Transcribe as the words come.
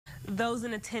Those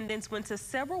in attendance went to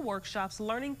several workshops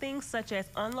learning things such as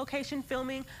on-location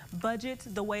filming, budgets,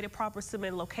 the way to properly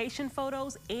submit location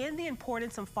photos, and the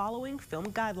importance of following film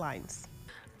guidelines.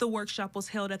 The workshop was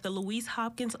held at the Louise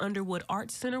Hopkins Underwood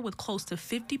Arts Center with close to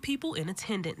 50 people in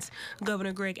attendance.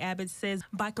 Governor Greg Abbott says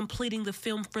by completing the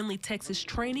Film-Friendly Texas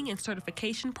training and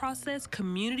certification process,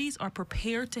 communities are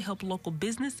prepared to help local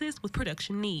businesses with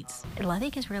production needs.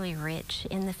 Lubbock is really rich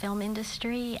in the film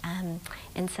industry, and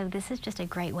so this is just a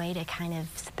great way to kind of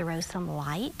throw some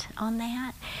light on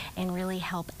that and really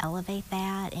help elevate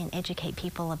that and educate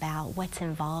people about what's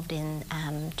involved in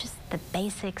just the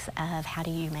basics of how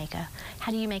do you make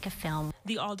a film.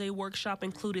 The all-day workshop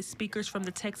included speakers from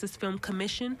the Texas Film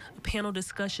Commission, a panel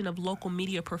discussion of local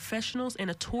media professionals, and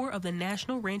a tour of the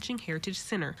National Ranching Heritage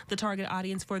Center. The target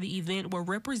audience for the event were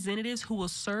representatives who will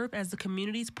serve as the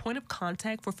community's point of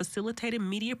contact for facilitated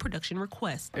media production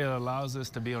requests. It allows us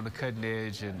to be on the cutting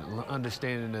edge and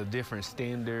understanding the different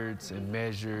standards and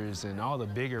measures and all the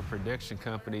bigger production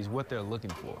companies, what they're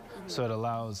looking for. So it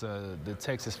allows the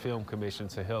Texas Film Commission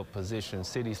to help position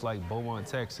cities like Beaumont,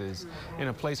 Texas, in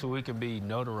a place where we can be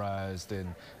notarized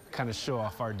and kind of show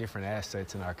off our different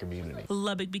assets in our community.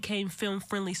 Lubbock became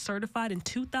film-friendly certified in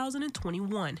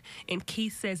 2021, and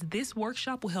Keith says this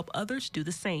workshop will help others do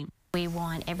the same. We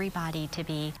want everybody to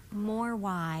be more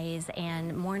wise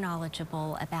and more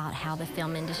knowledgeable about how the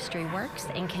film industry works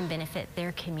and can benefit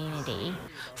their community.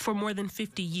 For more than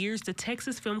 50 years, the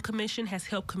Texas Film Commission has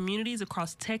helped communities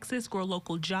across Texas grow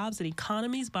local jobs and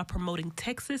economies by promoting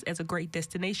Texas as a great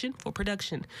destination for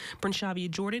production.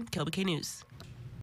 Brenshavia Jordan, KLBK News.